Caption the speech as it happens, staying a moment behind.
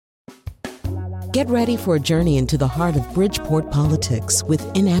Get ready for a journey into the heart of Bridgeport politics with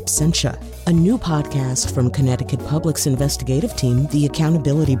In Absentia, a new podcast from Connecticut Public's investigative team, The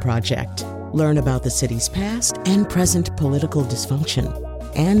Accountability Project. Learn about the city's past and present political dysfunction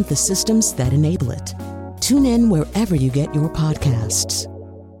and the systems that enable it. Tune in wherever you get your podcasts.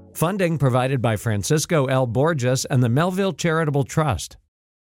 Funding provided by Francisco L. Borges and the Melville Charitable Trust.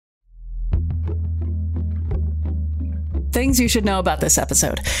 Things you should know about this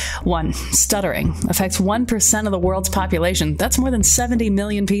episode. 1. Stuttering affects 1% of the world's population. That's more than 70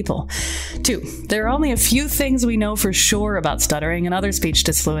 million people. 2. There are only a few things we know for sure about stuttering and other speech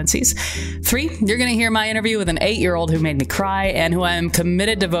disfluencies. 3. You're going to hear my interview with an 8-year-old who made me cry and who I am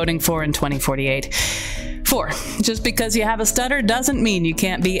committed to voting for in 2048. 4. Just because you have a stutter doesn't mean you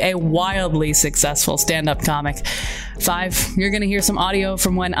can't be a wildly successful stand-up comic. 5. You're going to hear some audio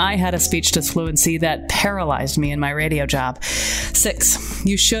from when I had a speech disfluency that paralyzed me in my radio job. 6.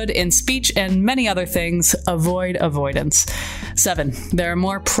 You should, in speech and many other things, avoid avoidance. 7. There are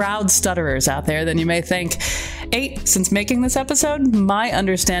more proud stutterers out there than you may think. 8. Since making this episode, my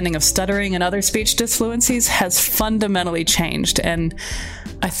understanding of stuttering and other speech disfluencies has fundamentally changed, and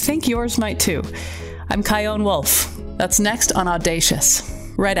I think yours might too. I'm Chion Wolf. That's next on Audacious,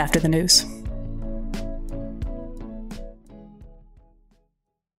 right after the news.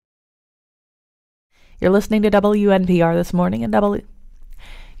 You're listening to WNPR this morning and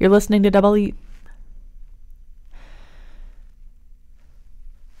You're listening to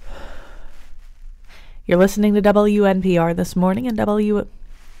You're listening to WNPR this morning and You're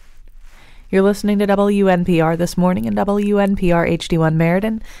listening to WNPR this morning and WNPR HD1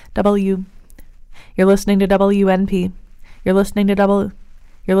 Meriden You're listening to WNP. You're listening to WN.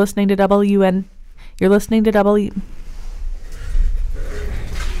 You're listening to W.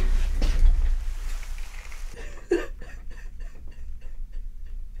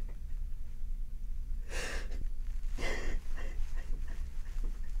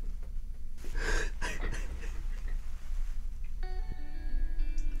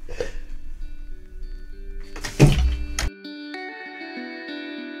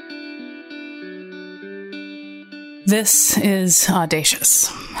 This is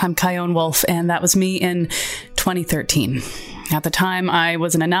Audacious. I'm Chion Wolf, and that was me in 2013. At the time, I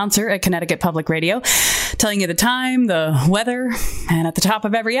was an announcer at Connecticut Public Radio, telling you the time, the weather, and at the top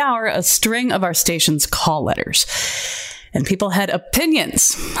of every hour, a string of our station's call letters. And people had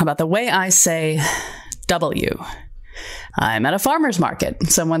opinions about the way I say W. I'm at a farmer's market.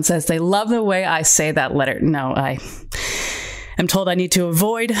 Someone says they love the way I say that letter. No, I'm told I need to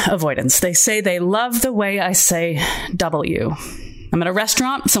avoid avoidance. They say they love the way I say W. I'm at a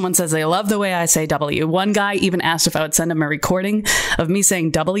restaurant. Someone says they love the way I say W. One guy even asked if I would send him a recording of me saying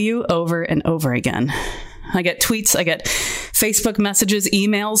W over and over again. I get tweets, I get Facebook messages,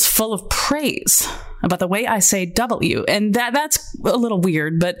 emails full of praise about the way I say W. And that's a little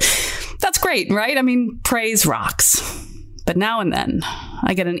weird, but that's great, right? I mean, praise rocks. But now and then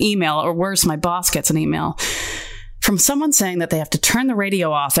I get an email, or worse, my boss gets an email from someone saying that they have to turn the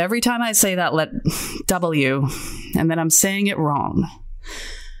radio off every time I say that W, and that I'm saying it wrong.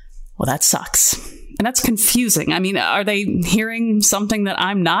 Well, that sucks. And that's confusing. I mean, are they hearing something that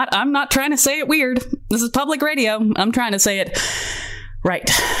I'm not? I'm not trying to say it weird. This is public radio. I'm trying to say it right,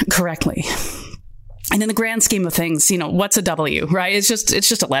 correctly. And in the grand scheme of things, what's a W, right? It's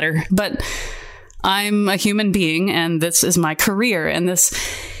just a letter. But I'm a human being, and this is my career, and this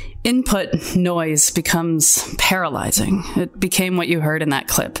input noise becomes paralyzing. It became what you heard in that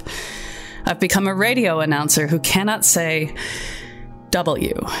clip. I've become a radio announcer who cannot say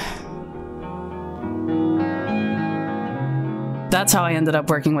W. That's how I ended up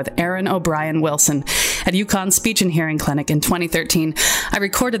working with Erin O'Brien Wilson at UConn Speech and Hearing Clinic in 2013. I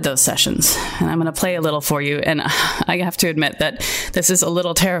recorded those sessions, and I'm going to play a little for you. And I have to admit that this is a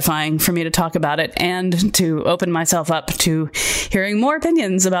little terrifying for me to talk about it and to open myself up to hearing more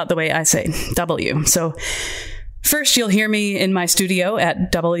opinions about the way I say W. So first, you'll hear me in my studio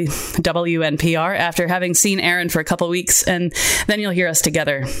at WNPR after having seen Erin for a couple weeks, and then you'll hear us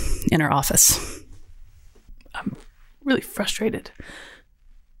together in her office. I'm really frustrated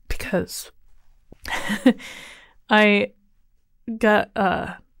because I got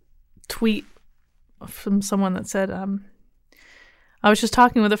a tweet from someone that said, I was just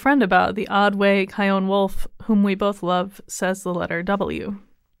talking with a friend about the odd way Chion Wolf, whom we both love, says the letter W.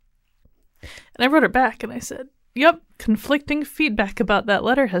 And I wrote her back and I said, yep, conflicting feedback about that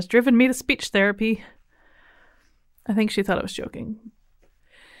letter has driven me to speech therapy. I think she thought I was joking.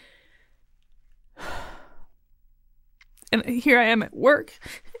 And here I am at work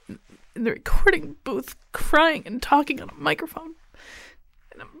in the recording booth, crying and talking on a microphone.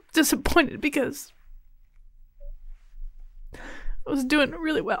 I'm disappointed because I was doing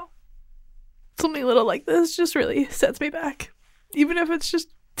really well. Something little like this just really sets me back. Even if it's just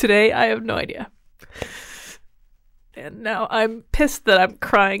today, I have no idea. And now I'm pissed that I'm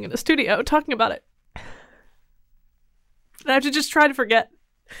crying in a studio talking about it. And I have to just try to forget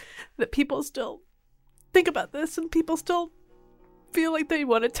that people still think about this and people still feel like they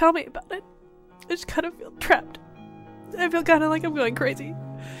want to tell me about it. I just kind of feel trapped. I feel kind of like I'm going crazy.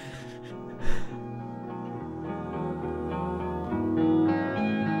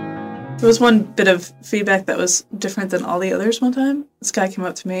 There was one bit of feedback that was different than all the others one time. This guy came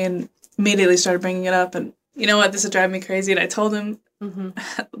up to me and immediately started bringing it up. And you know what? This is driving me crazy. And I told him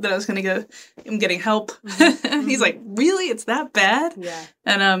that I was going to I'm getting help. He's like, really? It's that bad? Yeah.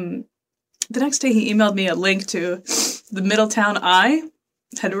 And the next day he emailed me a link to the Middletown Eye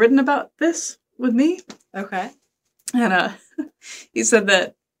had written about this with me. Okay. And he said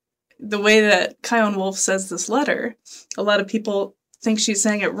that the way that Chion Wolf says this letter, a lot of people think she's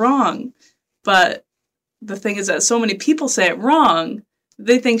saying it wrong. But the thing is that so many people say it wrong,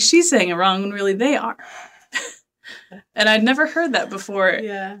 they think she's saying it wrong when really they are. And I'd never heard that before.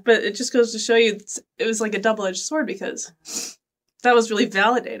 Yeah. But it just goes to show you it was like a double-edged sword because that was really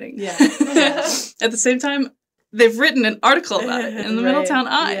validating. Yeah. At the same time, they've written an article about it in the Middletown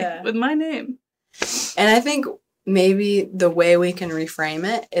Eye with my name. And I think maybe the way we can reframe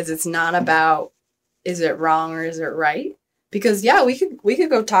it is it's not about is it wrong or is it right? Because we could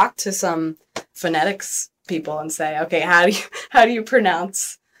go talk to some phonetics people and say, okay, how do you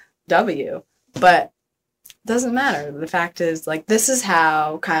pronounce W? But it doesn't matter. The fact is, like, this is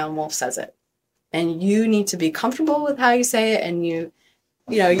how Chion Wolf says it. And you need to be comfortable with how you say it, and you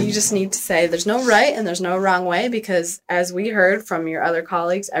just need to say there's no right and there's no wrong way, because as we heard from your other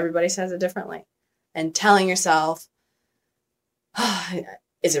colleagues, everybody says it differently. And telling yourself,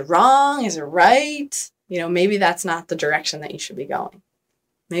 is it wrong? Is it right? Maybe that's not the direction that you should be going.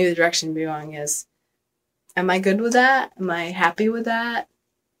 Maybe the direction to be going is, am I good with that? Am I happy with that?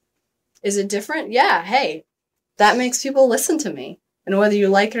 Is it different? Yeah, hey, that makes people listen to me. And whether you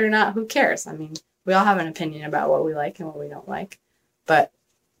like it or not, who cares? I mean, we all have an opinion about what we like and what we don't like. But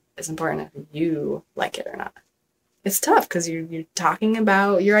it's important if you like it or not. It's tough because you're talking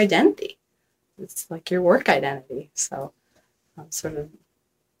about your identity. It's like your work identity. So I'm sort of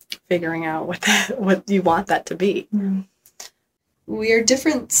figuring out what you want that to be. Mm. We are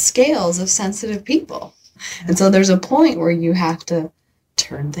different scales of sensitive people. And so there's a point where you have to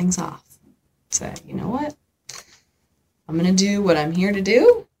turn things off. Say, you know what? I'm going to do what I'm here to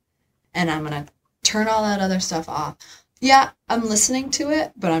do, and I'm going to turn all that other stuff off. Yeah, I'm listening to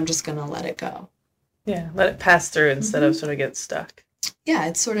it, but I'm just going to let it go. Yeah, let it pass through instead of sort of get stuck. Yeah,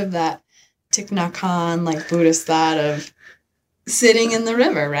 it's sort of that Thich Nhat Hanh, like Buddhist thought of sitting in the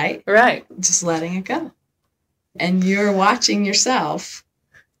river, right? Right. Just letting it go. And you're watching yourself,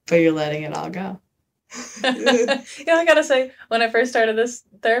 but you're letting it all go. I gotta say, when I first started this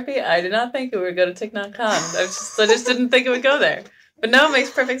therapy, I did not think it would go to Thich Nhat Hanh. I just didn't think it would go there. But now it makes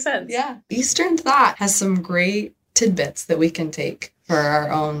perfect sense. Yeah. Eastern thought has some great tidbits that we can take for our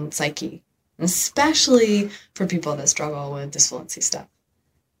own psyche, especially for people that struggle with disfluency stuff,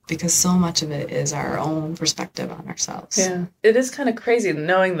 because so much of it is our own perspective on ourselves. Yeah. It is kind of crazy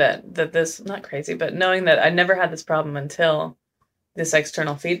knowing that this, not crazy, but knowing that I never had this problem until this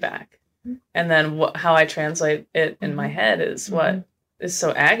external feedback. And then how I translate it in my head is what is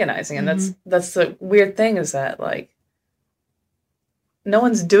so agonizing. And that's the weird thing, is that, like, no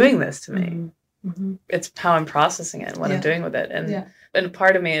one's doing this to me. Mm-hmm. It's how I'm processing it and what I'm doing with it. And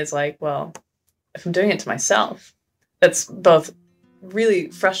part of me is like, well, if I'm doing it to myself, that's both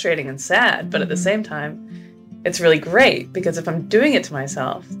really frustrating and sad, but at the same time, it's really great, because if I'm doing it to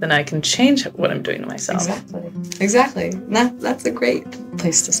myself, then I can change what I'm doing to myself. Exactly. That's a great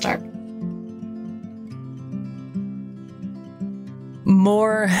place to start.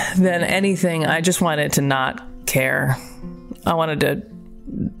 More than anything, I just wanted to not care. I wanted to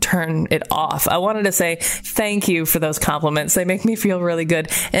turn it off. I wanted to say thank you for those compliments. They make me feel really good.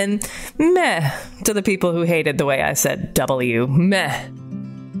 And meh to the people who hated the way I said W. Meh.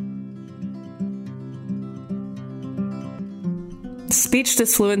 Speech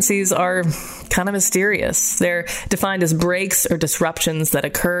disfluencies are kind of mysterious. They're defined as breaks or disruptions that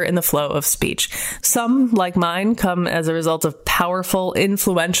occur in the flow of speech. Some, like mine, come as a result of powerful,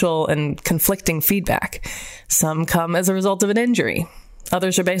 influential, and conflicting feedback. Some come as a result of an injury.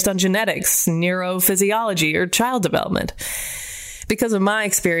 Others are based on genetics, neurophysiology, or child development. Because of my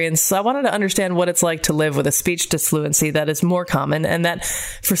experience, I wanted to understand what it's like to live with a speech disfluency that is more common and that,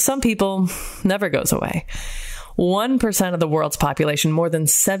 for some people, never goes away. 1% of the world's population, more than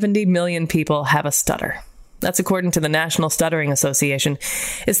 70 million people, have a stutter. That's according to the National Stuttering Association.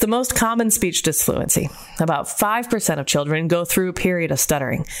 It's the most common speech disfluency. About 5% of children go through a period of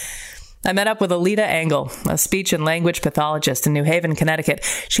stuttering. I met up with Alita Engel, a speech and language pathologist in New Haven, Connecticut.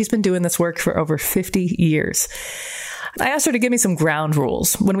 She's been doing this work for over 50 years. I asked her to give me some ground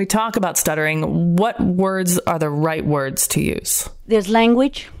rules. When we talk about stuttering, what words are the right words to use? There's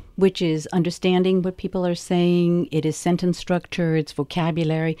language, which is understanding what people are saying. It is sentence structure, it's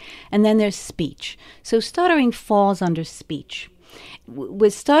vocabulary. And then there's speech. So stuttering falls under speech.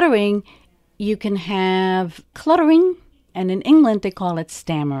 With stuttering, you can have cluttering, and in England they call it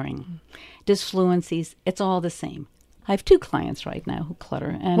stammering. Disfluencies, it's all the same. I have 2 clients right now who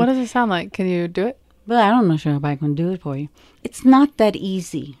clutter. And What does it sound like? Can you do it? But I'm not sure if I can do it for you. It's not that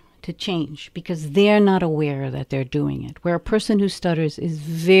easy to change because they're not aware that they're doing it. Where a person who stutters is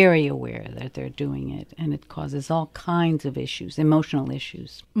very aware that they're doing it, and it causes all kinds of issues, emotional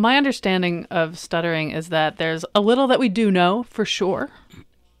issues. My understanding of stuttering is that there's a little that we do know for sure,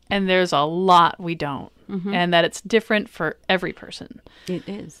 and there's a lot we don't, and that it's different for every person. It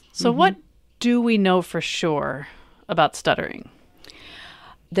is. So what do we know for sure about stuttering?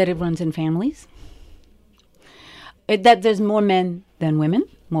 That it runs in families. That there's more men than women,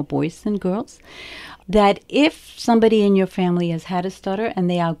 more boys than girls. That if somebody in your family has had a stutter and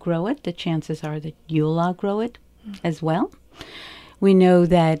they outgrow it, the chances are that you'll outgrow it as well. We know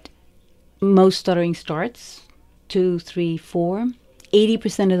that most stuttering starts 2, 3, 4.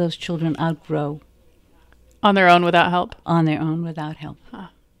 80% of those children outgrow. On their own without help? On their own without help.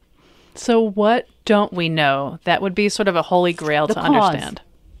 So what don't we know that would be sort of a holy grail to understand?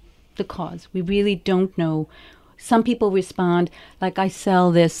 The cause. We really don't know. Some people respond, like I sell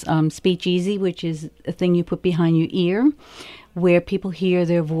this Speech Easy, which is a thing you put behind your ear, where people hear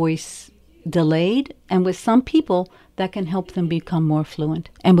their voice delayed. And with some people, that can help them become more fluent.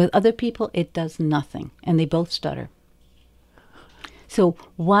 And with other people, it does nothing. And they both stutter. So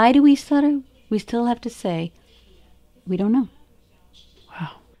why do we stutter? We still have to say, we don't know.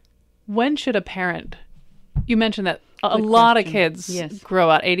 Wow. When should a parent, you mentioned that a lot of kids grow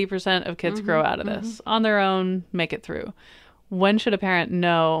out, 80% of kids grow out of this on their own, make it through. When should a parent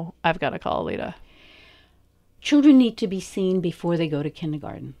know, I've got to call Alita? Children need to be seen before they go to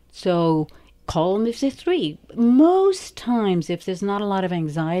kindergarten. So call them if they're 3. Most times, if there's not a lot of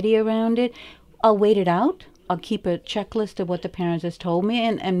anxiety around it, I'll wait it out. I'll keep a checklist of what the parent has told me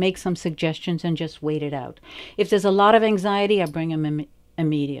and make some suggestions and just wait it out. If there's a lot of anxiety, I bring them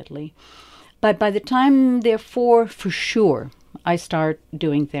immediately. But by the time they're 4, for sure, I start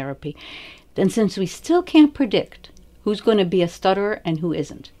doing therapy. And since we still can't predict who's going to be a stutterer and who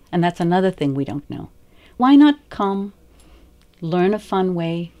isn't, and that's another thing we don't know, why not come, learn a fun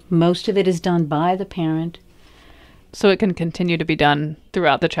way? Most of it is done by the parent. So it can continue to be done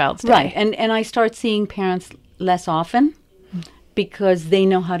throughout the child's day. Right. And I start seeing parents less often because they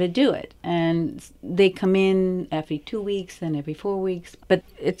know how to do it. And they come in every 2 weeks, then every 4 weeks. But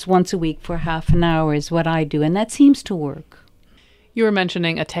it's once a week for half an hour is what I do. And that seems to work. You were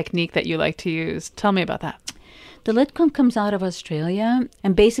mentioning a technique that you like to use. Tell me about that. The LITCOM comes out of Australia.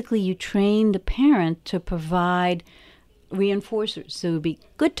 And basically you train the parent to provide reinforcers. So it would be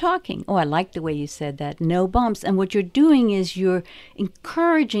good talking. Oh, I like the way you said that. No bumps. And what you're doing is you're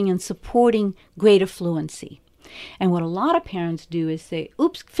encouraging and supporting greater fluency. And what a lot of parents do is say,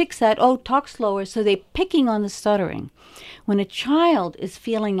 oops, fix that. Oh, talk slower. So they're picking on the stuttering. When a child is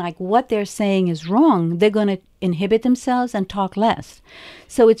feeling like what they're saying is wrong, they're going to inhibit themselves and talk less.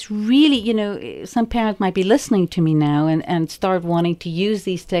 So it's really, some parents might be listening to me now and start wanting to use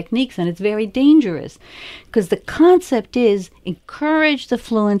these techniques, and it's very dangerous because the concept is encourage the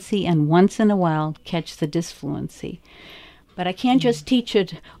fluency and once in a while catch the disfluency. But I can't just teach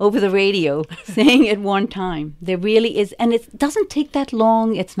it over the radio, saying it one time. There really is, and it doesn't take that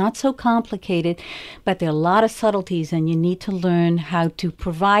long. It's not so complicated, but there are a lot of subtleties, and you need to learn how to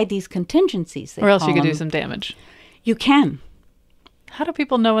provide these contingencies. Or else you could do some damage. You can. How do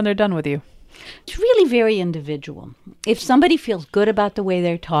people know when they're done with you? It's really very individual. If somebody feels good about the way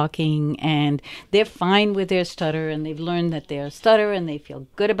they're talking and they're fine with their stutter and they've learned that they're a stutterer and they feel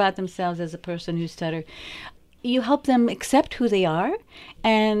good about themselves as a person who stutters, you help them accept who they are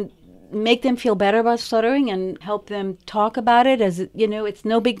and make them feel better about stuttering and help them talk about it as, it's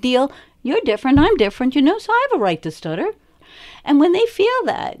no big deal. You're different, I'm different, so I have a right to stutter. And when they feel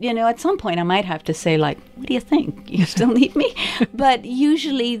that, at some point I might have to say, what do you think? You still need me? But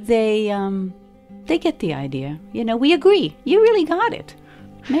usually they get the idea. We agree. You really got it.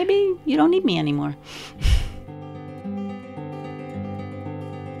 Maybe you don't need me anymore.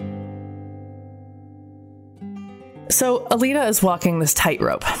 So Alita is walking this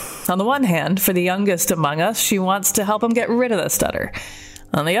tightrope. On the one hand, for the youngest among us, she wants to help them get rid of the stutter.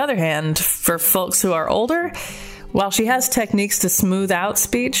 On the other hand, for folks who are older, while she has techniques to smooth out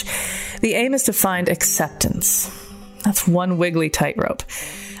speech, the aim is to find acceptance. That's one wiggly tightrope.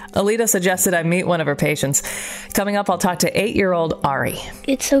 Alita suggested I meet one of her patients. Coming up, I'll talk to 8-year-old Ari.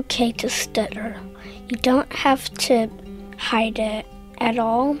 It's okay to stutter. You don't have to hide it at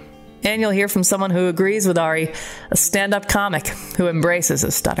all. And you'll hear from someone who agrees with Ari, a stand-up comic who embraces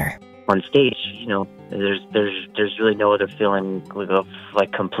his stutter. On stage, there's really no other feeling of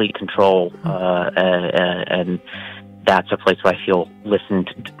like complete control, and that's a place where I feel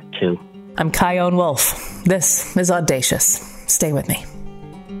listened to. I'm Chion Wolf. This is Audacious. Stay with me.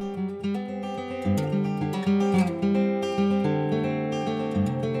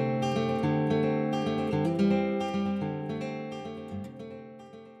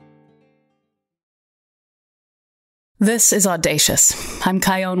 This is Audacious. I'm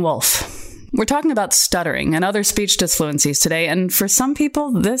Chion Wolf. We're talking about stuttering and other speech disfluencies today, and for some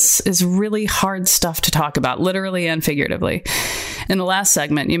people, this is really hard stuff to talk about, literally and figuratively. In the last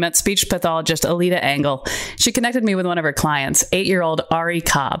segment, you met speech pathologist Alita Engel. She connected me with one of her clients, 8-year-old Ari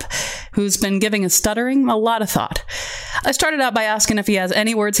Cobb, who's been giving his stuttering a lot of thought. I started out by asking if he has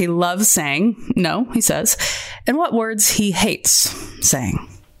any words he loves saying. No, he says. And what words he hates saying.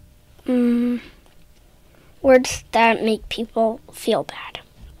 Words that make people feel bad.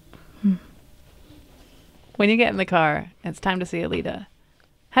 When you get in the car and it's time to see Alita,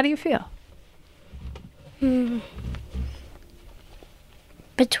 how do you feel?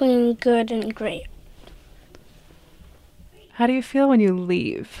 Between good and great. How do you feel when you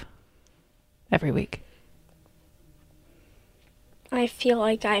leave every week? I feel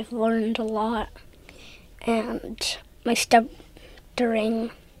like I've learned a lot, and my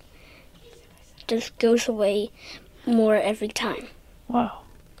stuttering just goes away more every time. Whoa,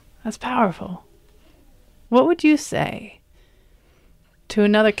 that's powerful. What would you say to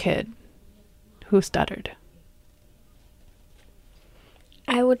another kid who stuttered?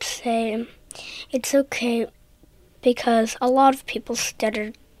 I would say it's okay because a lot of people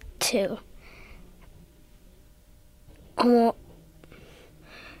stutter too. And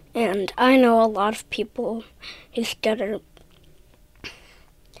I know a lot of people who stutter,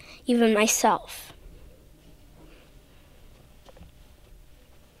 even myself.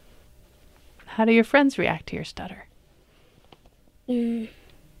 How do your friends react to your stutter? They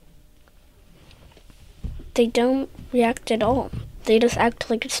don't react at all. They just act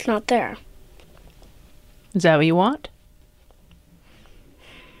like it's not there. Is that what you want?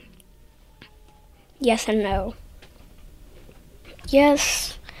 Yes and no.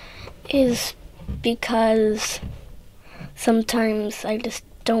 Yes is because sometimes I just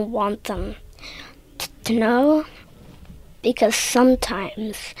don't want them to know, because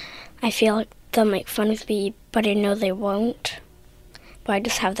sometimes I feel like they'll make fun of me, but I know they won't. But I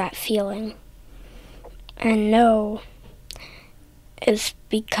just have that feeling. And no is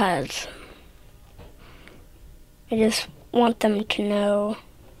because I just want them to know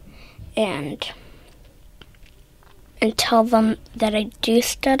and tell them that I do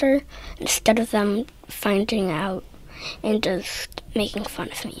stutter instead of them finding out and just making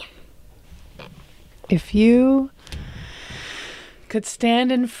fun of me. If you could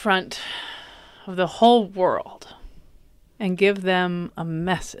stand in front of the whole world and give them a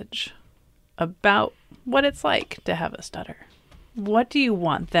message about what it's like to have a stutter, what do you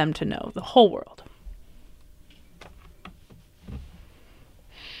want them to know, the whole world?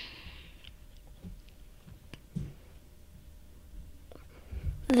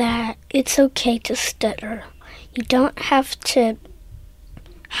 That it's okay to stutter. You don't have to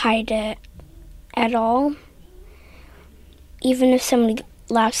hide it at all. Even if somebody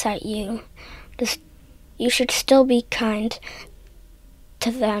laughs at you, you should still be kind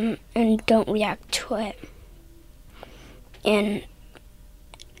to them and don't react to it. And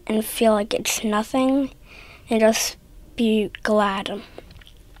feel like it's nothing, and just be glad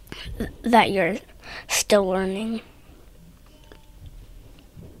that you're still learning.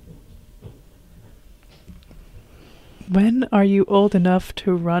 When are you old enough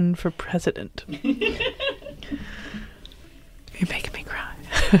to run for president? You're making me cry.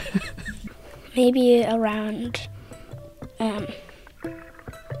 Maybe around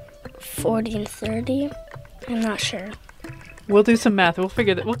 40 and 30. I'm not sure. We'll do some math. We'll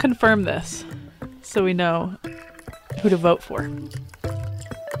figure that. We'll confirm this so we know who to vote for.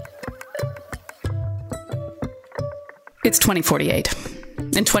 It's 2048.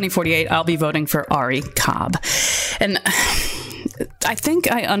 In 2048, I'll be voting for Ari Cobb. And I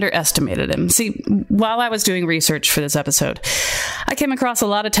think I underestimated him. See, while I was doing research for this episode, I came across a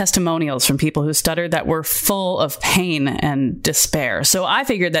lot of testimonials from people who stuttered that were full of pain and despair. So I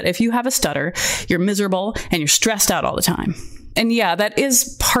figured that if you have a stutter, you're miserable and you're stressed out all the time. And yeah, that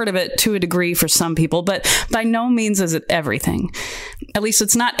is part of it to a degree for some people, but by no means is it everything. At least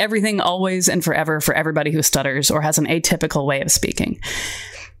it's not everything always and forever for everybody who stutters or has an atypical way of speaking.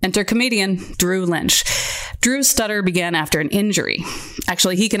 Enter comedian Drew Lynch. Drew's stutter began after an injury.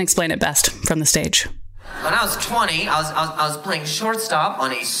 Actually, he can explain it best from the stage. When I was 20, I was playing shortstop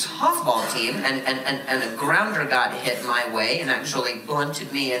on a softball team, and a grounder got hit my way and actually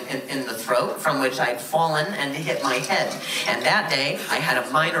blunted me in the throat, from which I'd fallen and hit my head. And that day, I had a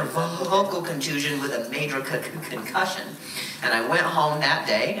minor vocal contusion with a major concussion. And I went home that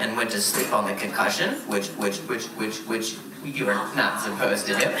day and went to sleep on the concussion, which you were not supposed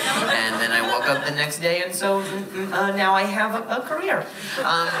to do. And then I woke up the next day, and so now I have a career.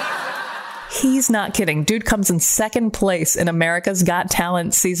 He's not kidding. Dude comes in second place in America's Got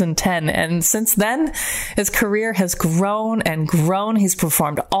Talent Season 10. And since then, his career has grown and grown. He's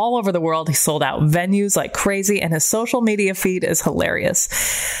performed all over the world. He sold out venues like crazy, and his social media feed is hilarious.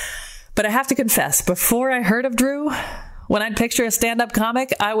 But I have to confess, before I heard of Drew, when I'd picture a stand-up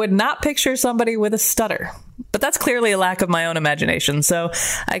comic, I would not picture somebody with a stutter. But that's clearly a lack of my own imagination, so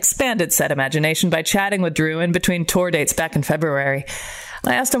I expanded said imagination by chatting with Drew in between tour dates back in February.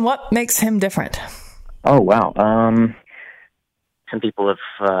 I asked him what makes him different. Oh, wow. Some people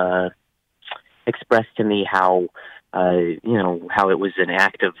have expressed to me how, how it was an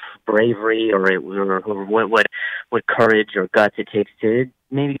act of bravery or what courage or guts it takes to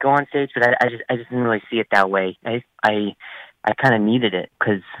maybe go on stage, but I just didn't really see it that way. I kind of needed it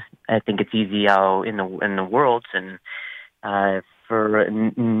because I think it's easy out in the world, and for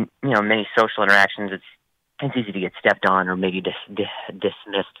many social interactions, it's easy to get stepped on or maybe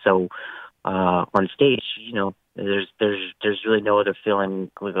dismissed. So on stage, there's really no other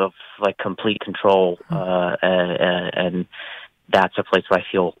feeling of like complete control, and that's a place where I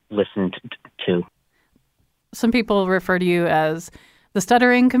feel listened to. Some people refer to you as the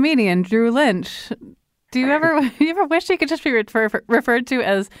stuttering comedian Drew Lynch. Do you ever wish you could just be referred to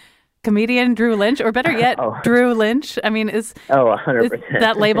as comedian Drew Lynch, or better yet, Drew Lynch? I mean, is 100%. Is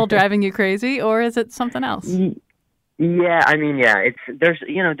that label driving you crazy, or is it something else? Yeah, I mean, yeah, there's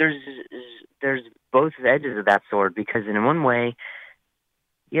both edges of that sword, because in one way,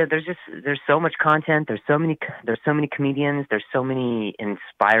 yeah, there's so much content, there's so many comedians, there's so many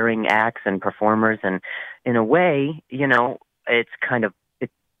inspiring acts and performers, and in a way, it's kind of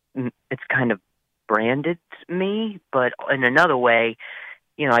branded me, but in another way,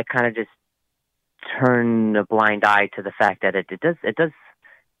 I kind of just turn a blind eye to the fact that it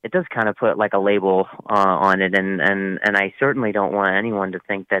does kind of put like a label on it, and I certainly don't want anyone to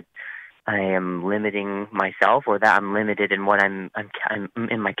think that I am limiting myself or that I'm limited in what I'm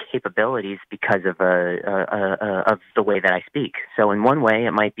in my capabilities because of the way that I speak. So in one way,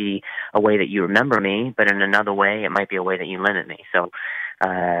 it might be a way that you remember me, but in another way, it might be a way that you limit me. So,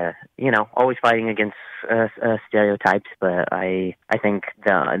 always fighting against stereotypes, but I think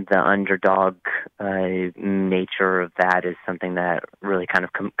the underdog nature of that is something that really kind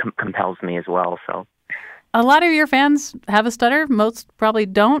of compels me as well. So. A lot of your fans have a stutter. Most probably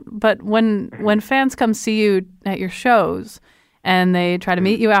don't. But when fans come see you at your shows and they try to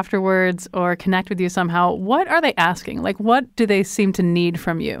meet you afterwards or connect with you somehow, what are they asking? Like, what do they seem to need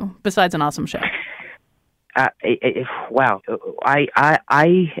from you besides an awesome show? Wow.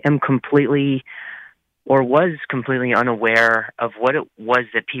 I am completely, or was completely unaware of what it was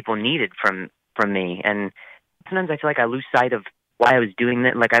that people needed from me. And sometimes I feel like I lose sight of why I was doing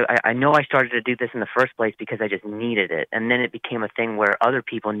that. Like, I know I started to do this in the first place because I just needed it. And then it became a thing where other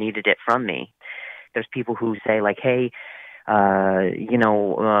people needed it from me. There's people who say like, hey, my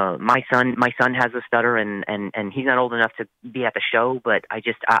son has a stutter and he's not old enough to be at the show, but I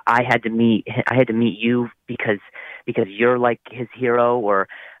had to meet you because you're like his hero. Or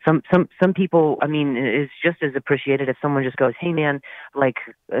some people, I mean, it's just as appreciated if someone just goes, hey man, like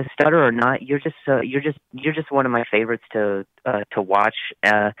a stutter or not, you're just one of my favorites to watch.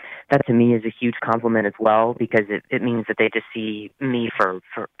 That to me is a huge compliment as well, because it means that they just see me for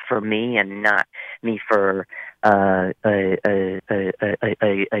me and not me for a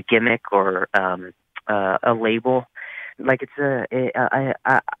gimmick or a label. like it's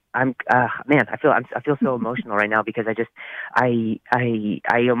I'm man, I feel so emotional right now because I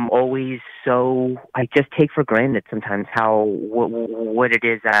am always so, I just take for granted sometimes how what it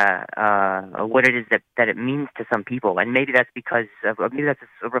is that it means to some people, and maybe that's because maybe that's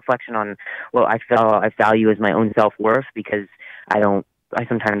a reflection on what I value as my own self-worth, because I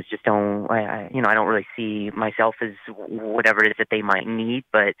sometimes just don't, I don't really see myself as whatever it is that they might need,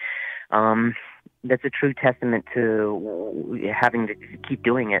 but that's a true testament to having to keep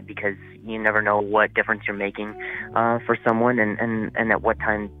doing it, because you never know what difference you're making for someone, and at what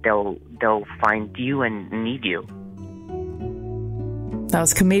time they'll find you and need you. That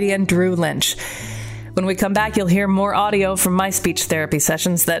was comedian Drew Lynch. When we come back, you'll hear more audio from my speech therapy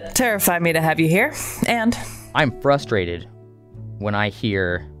sessions that terrify me to have you hear. And I'm frustrated when I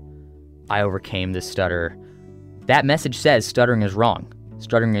hear I overcame this stutter. That message says stuttering is wrong.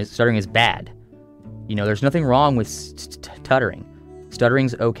 Stuttering is bad. There's nothing wrong with stuttering.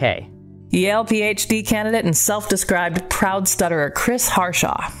 Stuttering's okay. Yale PhD candidate and self-described proud stutterer Chris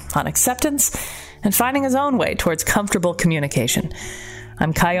Harshaw on acceptance and finding his own way towards comfortable communication.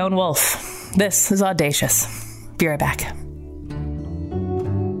 I'm Chion Wolf. This is Audacious. Be right back.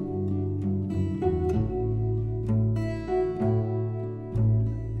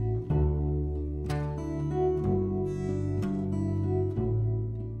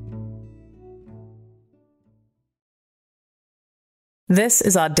 This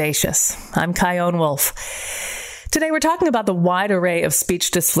is Audacious. I'm Chion Wolf. Today we're talking about the wide array of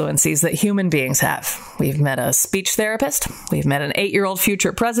speech disfluencies that human beings have. We've met a speech therapist. We've met an 8-year-old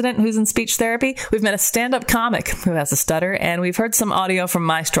future president who's in speech therapy. We've met a stand-up comic who has a stutter. And we've heard some audio from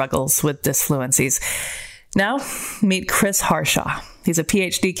my struggles with disfluencies. Now, meet Chris Harshaw. He's a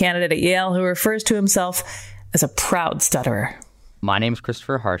PhD candidate at Yale who refers to himself as a proud stutterer. My name is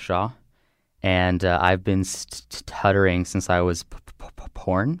Christopher Harshaw, and I've been stuttering since I was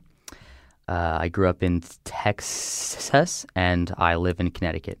born. I grew up in Texas, and I live in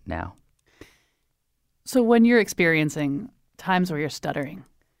Connecticut now. So when you're experiencing times where you're stuttering,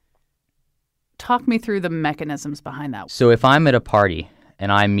 talk me through the mechanisms behind that. So if I'm at a party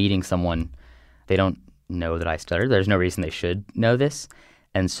and I'm meeting someone, they don't know that I stutter. There's no reason they should know this.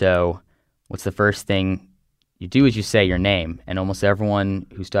 And so what's the first thing you do is you say your name, and almost everyone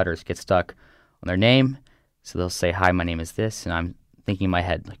who stutters gets stuck on their name. So they'll say, "Hi, my name is this," and I'm thinking in my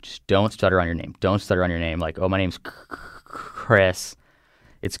head, like, just don't stutter on your name. Don't stutter on your name. Like, "Oh, my name's Chris.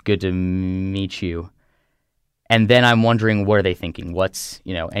 It's good to meet you." And then I'm wondering, what are they thinking?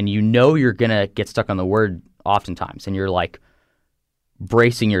 And you're going to get stuck on the word oftentimes, and you're like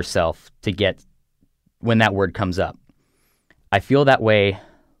bracing yourself to get when that word comes up. I feel that way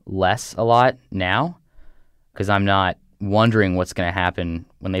less a lot now because I'm not wondering what's going to happen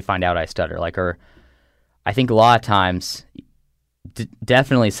when they find out I stutter. I think a lot of times,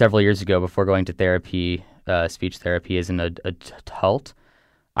 definitely several years ago before going to therapy, speech therapy as an adult,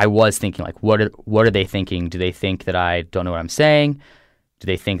 I was thinking, what are they thinking? Do they think that I don't know what I'm saying? Do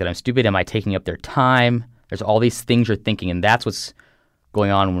they think that I'm stupid? Am I taking up their time? There's all these things you're thinking, and that's what's going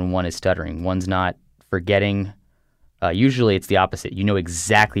on when one is stuttering. One's not forgetting. Usually it's the opposite. You know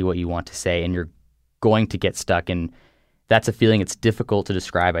exactly what you want to say, and you're going to get stuck, and that's a feeling it's difficult to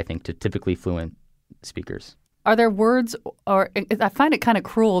describe, I think, to typically fluent speakers. Are there words, or I find it kind of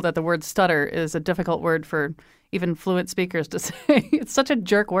cruel that the word stutter is a difficult word for even fluent speakers to say. It's such a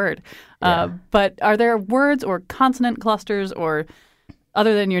jerk word. Yeah. But are there words or consonant clusters or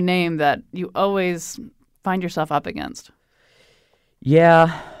other than your name that you always find yourself up against?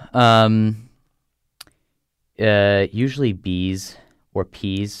 Yeah. Usually B's or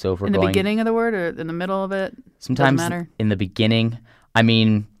P's. So if we're in the beginning of the word or in the middle of it? Sometimes doesn't matter. In the beginning. I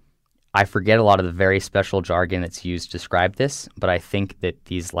mean, I forget a lot of the very special jargon that's used to describe this, but I think that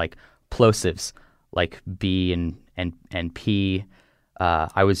these plosives, like B and P,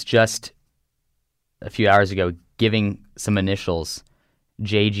 I was just a few hours ago giving some initials,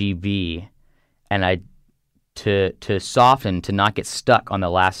 JGB, and to soften, to not get stuck on the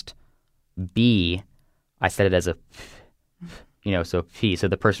last B, I said it as a so P. So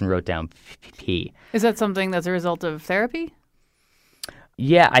the person wrote down P. Is that something that's a result of therapy?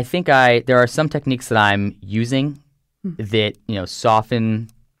 Yeah, I think there are some techniques that I'm using that, soften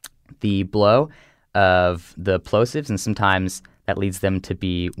the blow of the plosives, and sometimes that leads them to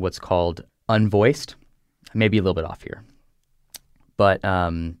be what's called unvoiced. Maybe a little bit off here. But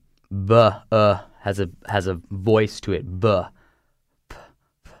has a voice to it. B.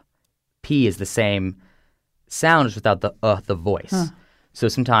 P is the same sound just without the voice. Huh. So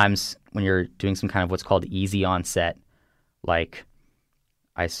sometimes when you're doing some kind of what's called easy onset, like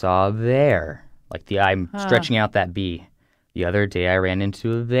I saw there, I'm stretching out that B. The other day I ran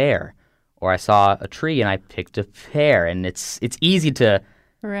into a bear. Or I saw a tree and I picked a pear. And it's easy to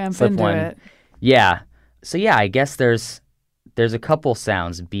Ramp slip into one. it. Yeah. So yeah, I guess there's a couple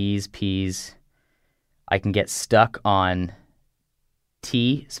sounds. B's, P's. I can get stuck on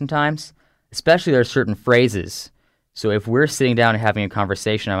T sometimes. Especially there are certain phrases. So if we're sitting down and having a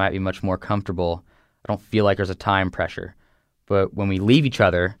conversation, I might be much more comfortable. I don't feel like there's a time pressure. But when we leave each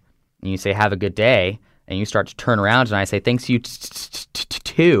other and you say, have a good day, and you start to turn around and I say, thanks you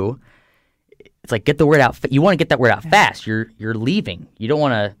too, it's like, get the word out. You want to get that word out fast. You're leaving. You don't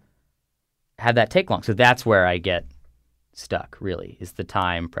want to have that take long. So that's where I get stuck, really, is the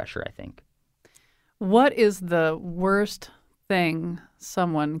time pressure, I think. What is the worst thing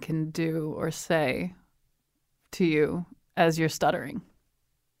someone can do or say to you as you're stuttering?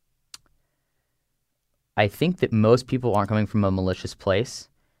 I think that most people aren't coming from a malicious place.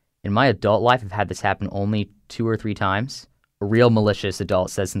 In my adult life, I've had this happen only 2 or 3 times. A real malicious adult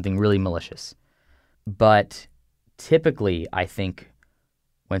says something really malicious. But typically, I think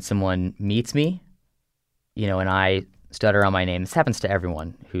when someone meets me, and I stutter on my name, this happens to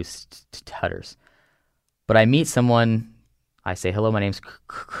everyone who stutters. But I meet someone, I say, hello, my name's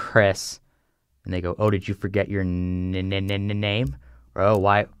Chris. And they go, oh, did you forget your name? Or, oh,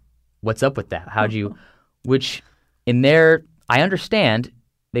 why? What's up with that? How'd you? Which I understand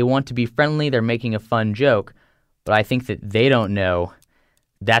they want to be friendly. They're making a fun joke. But I think that they don't know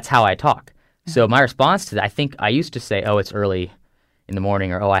that's how I talk. So my response to that, I think I used to say, oh, it's early in the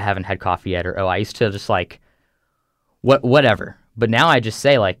morning, or oh, I haven't had coffee yet, or oh, I used to just like, whatever. But now I just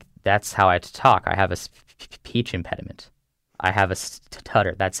say, like, that's how I talk. I have a speech impediment. I have a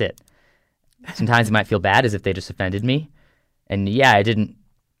stutter. That's it. Sometimes it might feel bad as if they just offended me. And yeah, it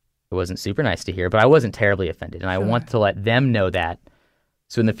wasn't super nice to hear, but I wasn't terribly offended. And I want to let them know that.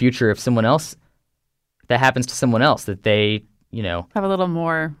 So in the future, if that happens to someone else, that they, have a little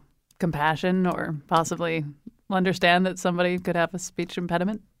more compassion or possibly understand that somebody could have a speech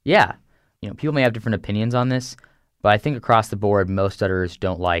impediment. Yeah. People may have different opinions on this, but I think across the board, most stutterers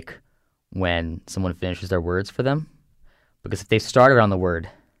don't like when someone finishes their words for them. Because if they started on the word,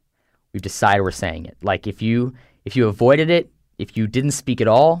 we've decided we're saying it. Like if you avoided it, if you didn't speak at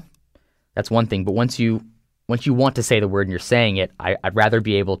all, that's one thing. But once you want to say the word and you're saying it, I'd rather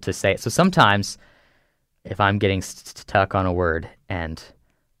be able to say it. So sometimes if I'm getting stuck on a word and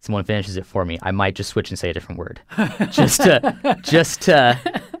someone finishes it for me, I might just switch and say a different word, just to,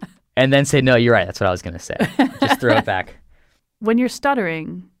 and then say, no, you're right. That's what I was going to say. Just throw it back. When you're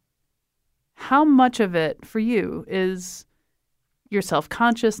stuttering, how much of it for you is your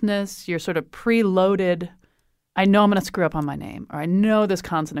self-consciousness, your sort of preloaded, I know I'm going to screw up on my name, or I know this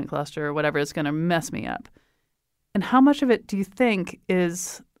consonant cluster or whatever is going to mess me up. And how much of it do you think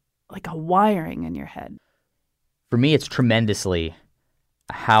is like a wiring in your head? For me, it's tremendously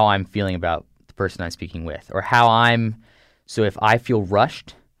how I'm feeling about the person I'm speaking with, or so if I feel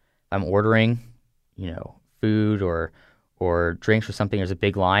rushed, I'm ordering, food or drinks or something, there's a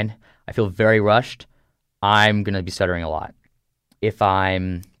big line, I feel very rushed, I'm going to be stuttering a lot. If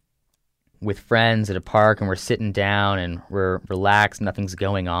I'm with friends at a park and we're sitting down and we're relaxed, nothing's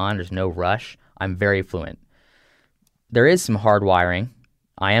going on, there's no rush, I'm very fluent. There is some hard wiring.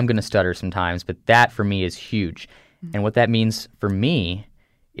 I am going to stutter sometimes, but that for me is huge. Mm-hmm. And what that means for me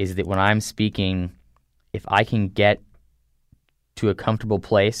is that when I'm speaking, if I can get to a comfortable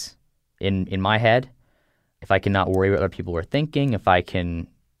place in my head, if I can not worry what other people are thinking, if I can,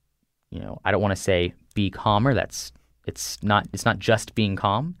 I don't want to say be calmer, it's not just being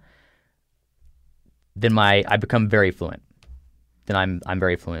calm, then I become very fluent. Then I'm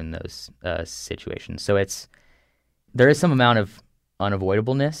very fluent in those situations. So there is some amount of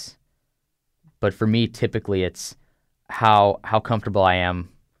unavoidableness, but for me, typically it's how comfortable I am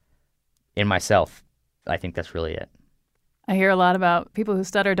in myself. I think that's really it. I hear a lot about people who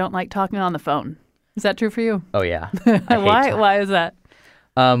stutter don't like talking on the phone. Is that true for you? Oh, yeah. Why is that?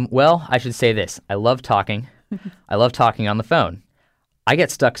 Well, I should say this. I love talking. I love talking on the phone. I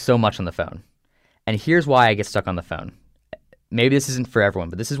get stuck so much on the phone. And here's why I get stuck on the phone. Maybe this isn't for everyone,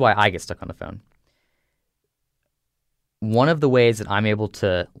 but this is why I get stuck on the phone. One of the ways that I'm able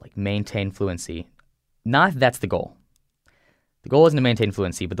to maintain fluency, not that that's the goal. The goal isn't to maintain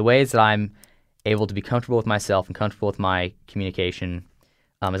fluency, but the ways that I'm able to be comfortable with myself and comfortable with my communication,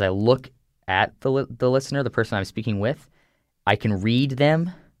 as I look at the listener, the person I'm speaking with, I can read them.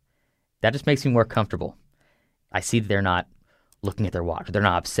 That just makes me more comfortable. I see that they're not looking at their watch, or they're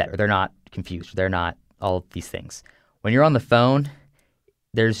not upset, or they're not confused, or they're not all of these things. When you're on the phone,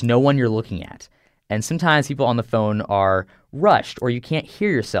 there's no one you're looking at. And sometimes people on the phone are rushed, or you can't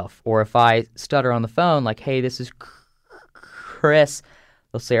hear yourself. Or if I stutter on the phone, like, hey, this is Chris,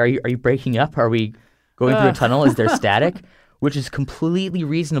 they'll say, are you breaking up? Are we going through a tunnel? Is there static? Which is completely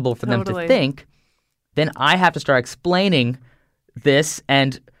reasonable for them to think. Then I have to start explaining this,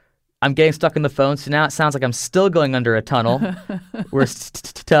 and I'm getting stuck in the phone, so now it sounds like I'm still going under a tunnel. We're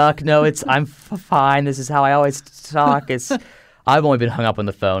stuck. No, I'm fine. This is how I always talk. I've only been hung up on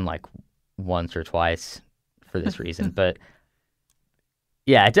the phone like once or twice for this reason, but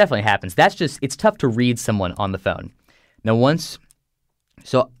yeah, it definitely happens. It's tough to read someone on the phone. Now, once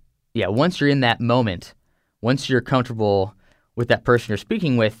you're in that moment, once you're comfortable with that person you're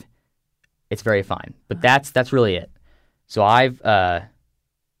speaking with, it's very fine. But that's really it. So I've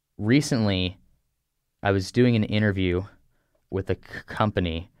recently, I was doing an interview with a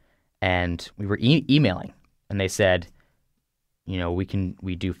company, and we were emailing, and they said,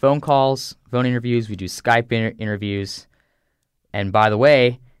 we do phone calls, phone interviews, we do Skype interviews, and by the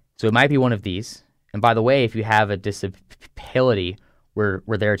way, so it might be one of these, and by the way, if you have a disability, we're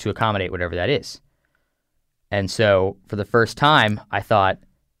there to accommodate whatever that is. And so for the first time, I thought,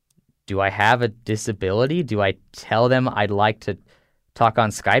 do I have a disability? Do I tell them I'd like to talk on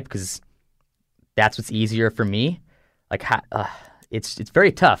Skype because that's what's easier for me? Like, it's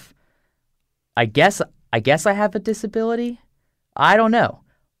very tough. I guess I have a disability. I don't know.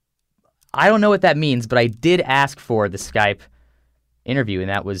 I don't know what that means, but I did ask for the Skype interview, and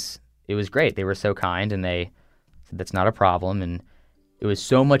it was great. They were so kind, and they said that's not a problem, and it was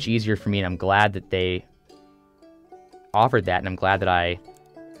so much easier for me, and I'm glad that they offered that, and I'm glad that I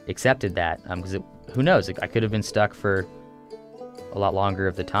accepted that, because who knows, I could have been stuck for a lot longer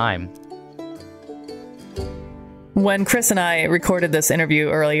of the time. When Chris and I recorded this interview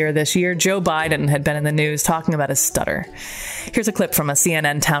earlier this year, Joe Biden had been in the news talking about his stutter. Here's a clip from a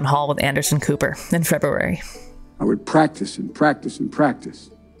CNN town hall with Anderson Cooper in February. I would practice and practice and practice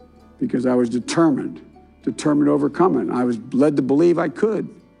because I was determined to overcome it. I was led to believe I could,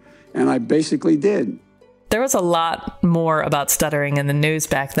 and I basically did. There was a lot more about stuttering in the news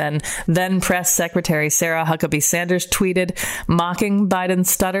back then. Then Press Secretary Sarah Huckabee Sanders tweeted mocking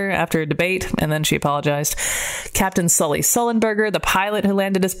Biden's stutter after a debate, and then she apologized. Captain Sully Sullenberger, the pilot who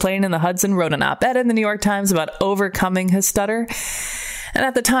landed his plane in the Hudson, wrote an op-ed in the New York Times about overcoming his stutter. And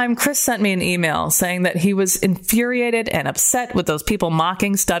at the time, Chris sent me an email saying that he was infuriated and upset with those people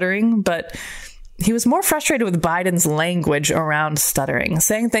mocking stuttering, but he was more frustrated with Biden's language around stuttering,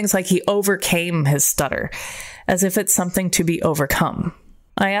 saying things like he overcame his stutter, as if it's something to be overcome.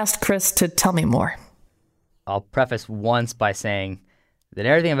 I asked Chris to tell me more. I'll preface once by saying that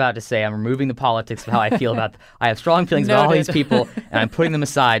everything I'm about to say, I'm removing the politics of how I feel about I have strong feelings about all these people, and I'm putting them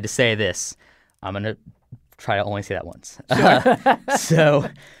aside to say this. I'm going to try to only say that once. Sure. So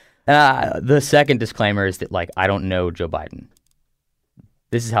the second disclaimer is that, I don't know Joe Biden.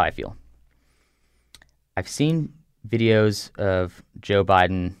 This is how I feel. I've seen videos of Joe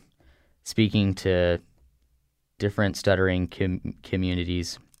Biden speaking to different stuttering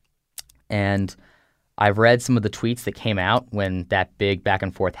communities, and I've read some of the tweets that came out when that big back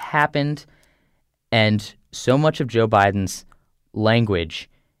and forth happened, and so much of Joe Biden's language,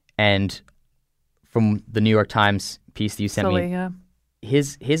 and from the New York Times piece that you sent me, yeah.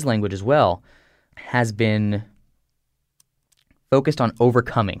 his language as well has been focused on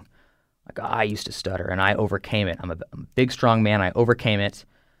overcoming. I used to stutter, and I overcame it. I'm a big, strong man. I overcame it.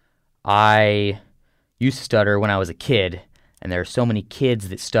 I used to stutter when I was a kid, and there are so many kids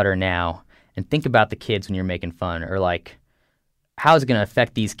that stutter now. And think about the kids when you're making fun, or how is it going to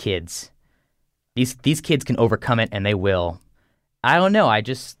affect these kids? These kids can overcome it, and they will. I don't know.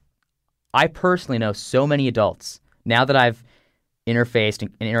 I personally know so many adults, now that I've interfaced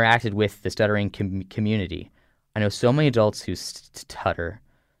and interacted with the stuttering community, I know so many adults who stutter.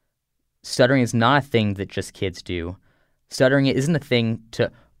 Stuttering is not a thing that just kids do. Stuttering isn't a thing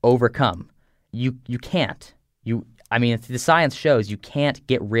to overcome. You can't. The science shows you can't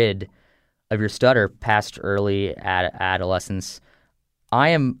get rid of your stutter past early adolescence.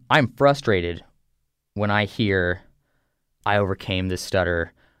 I'm frustrated when I hear I overcame this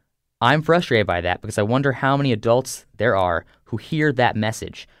stutter. I'm frustrated by that because I wonder how many adults there are who hear that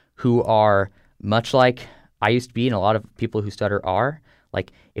message, who are much like I used to be and a lot of people who stutter are.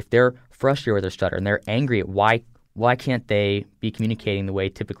 If they're frustrated with their stutter and they're angry at why can't they be communicating the way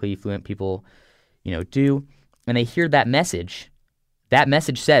typically fluent people, do, and they hear that message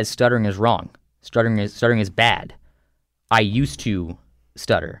says stuttering is wrong. Stuttering is bad. I used to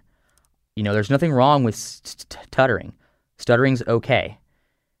stutter. There's nothing wrong with stuttering. Stuttering's okay.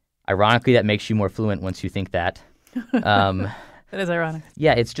 Ironically, that makes you more fluent once you think that. It is ironic.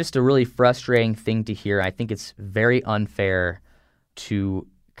 Yeah, it's just a really frustrating thing to hear. I think it's very unfair to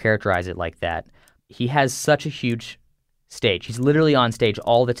characterize it like that. He has such a huge stage. He's literally on stage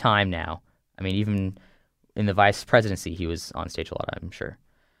all the time now. I mean, even in the vice presidency, he was on stage a lot, I'm sure.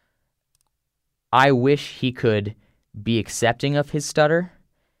 I wish he could be accepting of his stutter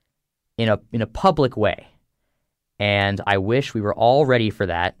in a public way. And I wish we were all ready for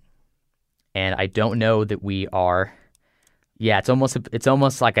that. And I don't know that we are. Yeah, it's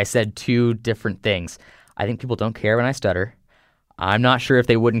almost like I said two different things. I think people don't care when I stutter. I'm not sure if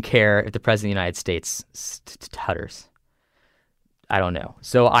they wouldn't care if the President of the United States stutters. I don't know.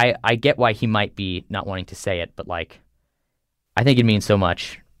 So I get why he might be not wanting to say it, but like, I think it means so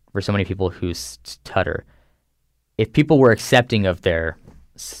much for so many people who stutter. If people were accepting of their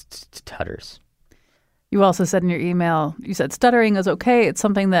stutters. You also said in your email, you said stuttering is okay. It's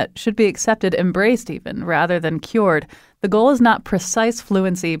something that should be accepted, embraced even, rather than cured. The goal is not precise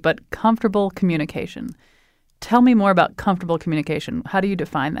fluency, but comfortable communication. Tell me more about comfortable communication. How do you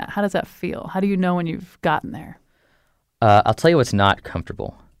define that? How does that feel? How do you know when you've gotten there? I'll tell you what's not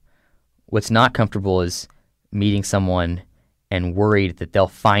comfortable. What's not comfortable is meeting someone and worried that they'll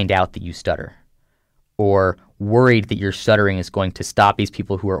find out that you stutter, or worried that your stuttering is going to stop these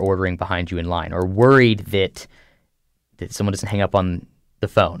people who are ordering behind you in line, or worried that someone doesn't hang up on the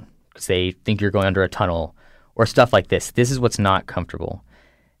phone because they think you're going under a tunnel, or stuff like this. This is what's not comfortable.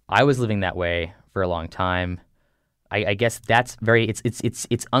 I was living that way for a long time. I guess that's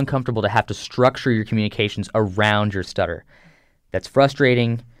it's uncomfortable to have to structure your communications around your stutter. That's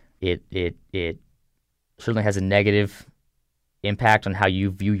frustrating. It certainly has a negative impact on how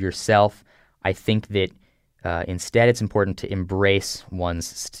you view yourself. I think that instead it's important to embrace one's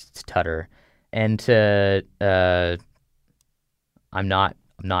stutter and to I'm not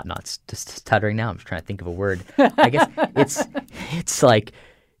stuttering now. I'm just trying to think of a word. I guess it's like,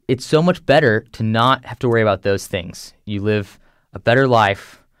 it's so much better to not have to worry about those things. You live a better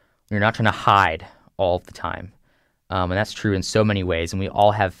life when you're not trying to hide all the time. And that's true in so many ways. And we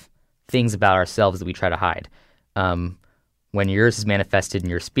all have things about ourselves that we try to hide. When yours is manifested in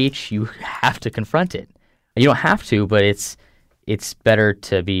your speech, you have to confront it. You don't have to, but it's better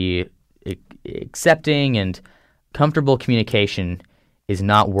to be accepting, and comfortable communication is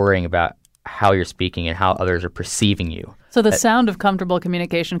not worrying about how you're speaking and how others are perceiving you. So the sound of comfortable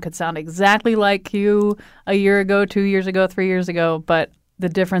communication could sound exactly like you a year ago, 2 years ago, 3 years ago, but the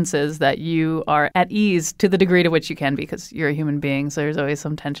difference is that you are at ease to the degree to which you can be, because you're a human being, so there's always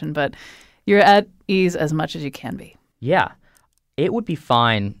some tension, but you're at ease as much as you can be. Yeah. It would be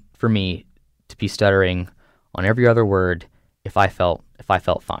fine for me to be stuttering on every other word if I felt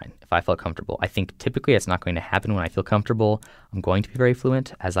fine, if I felt comfortable. I think typically it's not going to happen when I feel comfortable. I'm going to be very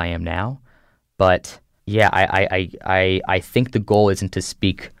fluent, as I am now. But yeah, I think the goal isn't to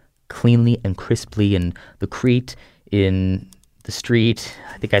speak cleanly and crisply in the Crete, in the street.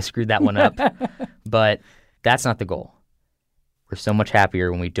 I think I screwed that one up. But that's not the goal. We're so much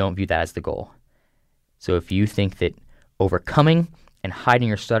happier when we don't view that as the goal. So if you think that overcoming and hiding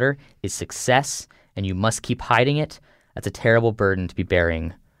your stutter is success and you must keep hiding it, that's a terrible burden to be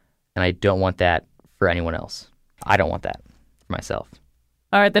bearing. And I don't want that for anyone else. I don't want that for myself.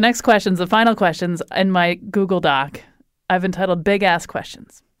 All right, the next questions, the final questions in my Google Doc, I've entitled Big Ass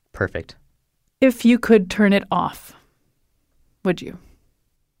Questions. Perfect. If you could turn it off, would you?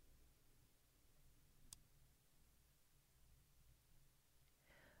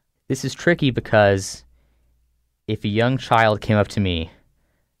 This is tricky because if a young child came up to me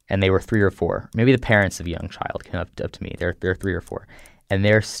and they were 3 or 4, maybe the parents of a young child came up to me, they're 3 or 4, and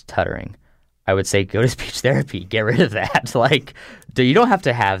they're stuttering, I would say, go to speech therapy. Get rid of that. Like, you don't have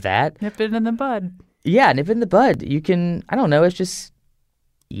to have that. Nip it in the bud. Yeah, nip it in the bud. You can, I don't know, it's just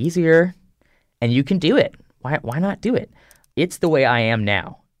easier, and you can do it. Why not do it? It's the way I am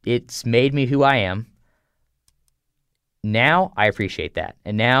now. It's made me who I am. Now I appreciate that,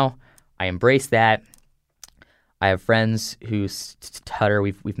 and now I embrace that. I have friends who stutter.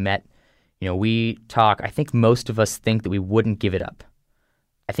 We've met. You know, we talk. I think most of us think that we wouldn't give it up.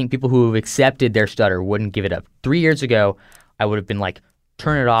 I think people who have accepted their stutter wouldn't give it up. 3 years ago, I would have been like,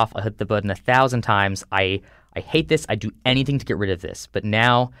 turn it off. I'll hit the button 1,000 times. I hate this. I'd do anything to get rid of this. But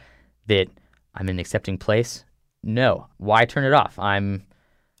now that I'm in an accepting place, no. Why turn it off?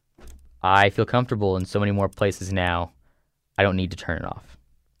 I feel comfortable in so many more places now. I don't need to turn it off.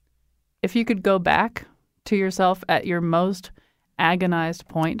 If you could go back to yourself at your most agonized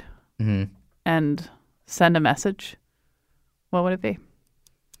point and send a message, what would it be?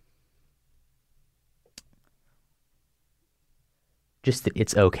 Just that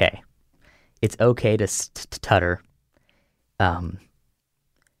it's okay. It's okay to stutter. Tearing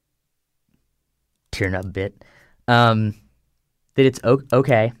up a bit. That it's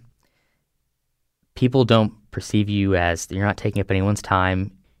okay. People don't perceive you as you're not taking up anyone's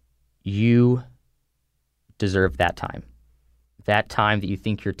time. You deserve that time. That time that you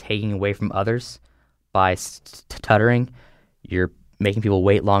think you're taking away from others by stuttering, you're making people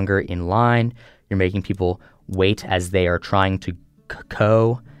wait longer in line. You're making people wait as they are trying to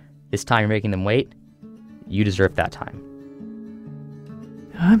This time you're making them wait. You deserve that time.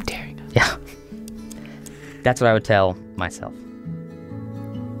 I'm tearing up. Yeah. That's what I would tell myself.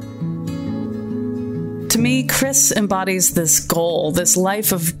 To me, Chris embodies this goal, this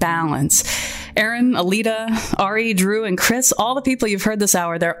life of balance. Aaron, Alita, Ari, Drew, and Chris, all the people you've heard this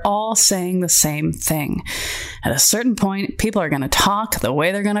hour, they're all saying the same thing. At a certain point, people are going to talk the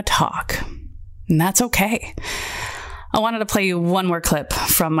way they're going to talk. And that's okay. I wanted to play you one more clip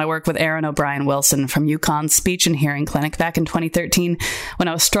from my work with Aaron O'Brien Wilson from UConn's Speech and Hearing Clinic back in 2013 when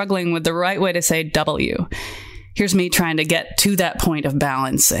I was struggling with the right way to say W. Here's me trying to get to that point of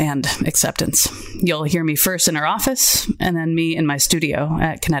balance and acceptance. You'll hear me first in her office and then me in my studio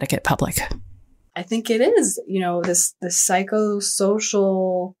at Connecticut Public. I think it is, this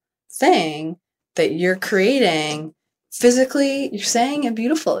psychosocial thing that you're creating. Physically, you're saying it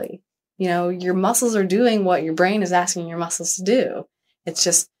beautifully. Your muscles are doing what your brain is asking your muscles to do. It's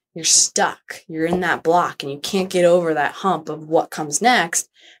just you're stuck. You're in that block and you can't get over that hump of what comes next.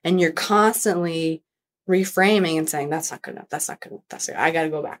 And you're constantly reframing and saying, that's not good enough. That's not good enough. I got to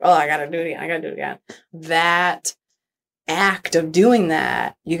go back. Oh, I got to do it again. I got to do it again. That act of doing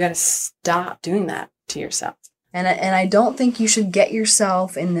that, you got to stop doing that to yourself. And I don't think you should get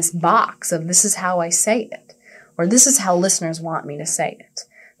yourself in this box of this is how I say it, or this is how listeners want me to say it.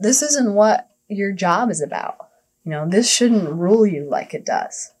 This isn't what your job is about. This shouldn't rule you like it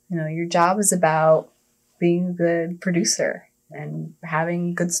does. Your job is about being a good producer and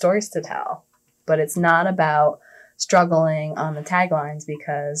having good stories to tell. But it's not about struggling on the taglines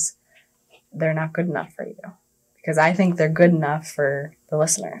because they're not good enough for you. Because I think they're good enough for the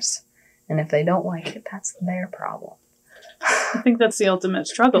listeners. And if they don't like it, that's their problem. I think that's the ultimate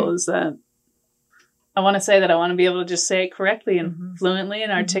struggle, is that I want to say that I want to be able to just say it correctly and fluently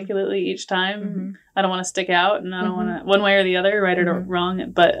and articulately each time. I don't want to stick out, and I don't want to, one way or the other, right or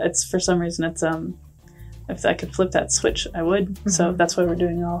wrong. But it's, for some reason, it's, if I could flip that switch, I would. So that's why we're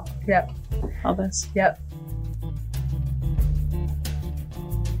doing all this. Yep.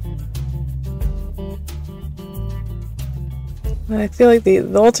 I feel like the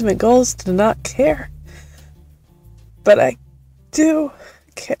ultimate goal is to not care. But I do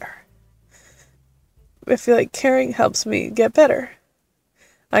care. I feel like caring helps me get better.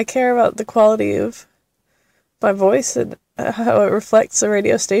 I care about the quality of my voice and how it reflects the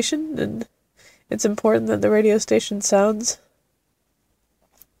radio station, and it's important that the radio station sounds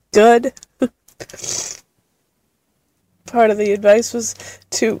good. Part of the advice was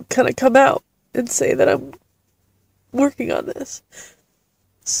to kind of come out and say that I'm working on this.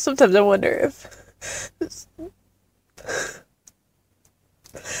 Sometimes I wonder if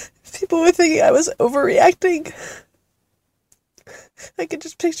people were thinking I was overreacting. I could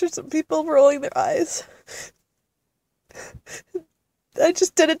just picture some people rolling their eyes. I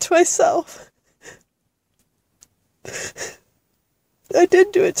just did it to myself. I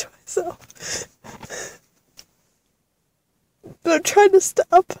did do it to myself. But I'm trying to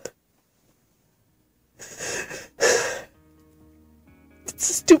stop. It's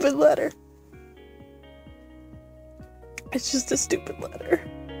a stupid letter. It's just a stupid letter.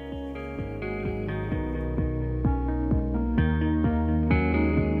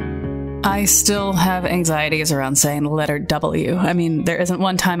 I still have anxieties around saying the letter W. I mean, there isn't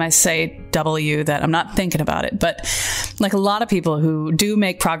one time I say W that I'm not thinking about it. But like a lot of people who do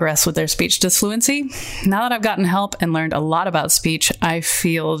make progress with their speech disfluency, now that I've gotten help and learned a lot about speech, I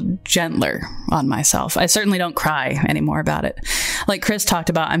feel gentler on myself. I certainly don't cry anymore about it. Like Chris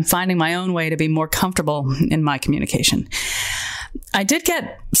talked about, I'm finding my own way to be more comfortable in my communication. I did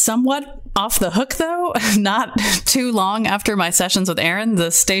get somewhat off the hook, though. Not too long after my sessions with Aaron, the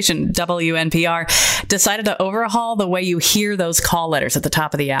station WNPR decided to overhaul the way you hear those call letters at the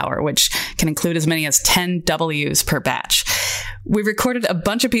top of the hour, which can include as many as 10 W's per batch. We recorded a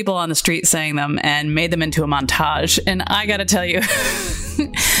bunch of people on the street saying them and made them into a montage. And I gotta tell you,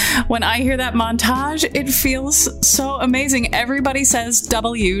 when I hear that montage, it feels so amazing. Everybody says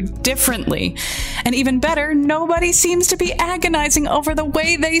W differently. And even better, nobody seems to be agonizing over the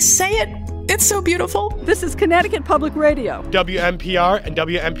way they say it. It's so beautiful. This is Connecticut Public Radio. WNPR and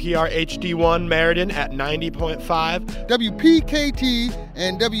WNPR HD1 Meriden at 90.5. WPKT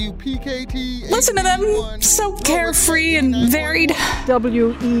and WPKT. Listen to them. So carefree and varied.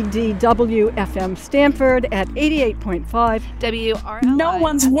 WEDW FM Stanford at 88.5. WRLI. No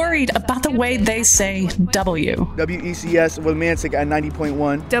one's worried about the way they say W. WECS Willimantic at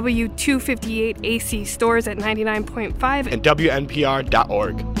 90.1. W258 AC Stores at 99.5. And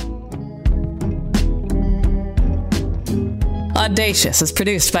WNPR.org. Audacious is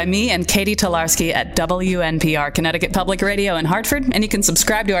produced by me and Katie Tolarski at WNPR, Connecticut Public Radio in Hartford, and you can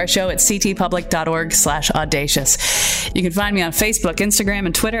subscribe to our show at ctpublic.org/audacious. You can find me on Facebook, Instagram,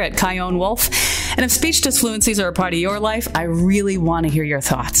 and Twitter at Kyone Wolf. And if speech disfluencies are a part of your life, I really want to hear your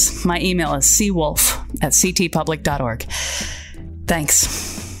thoughts. My email is cwolf@ctpublic.org. Thanks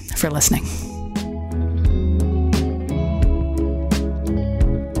for listening.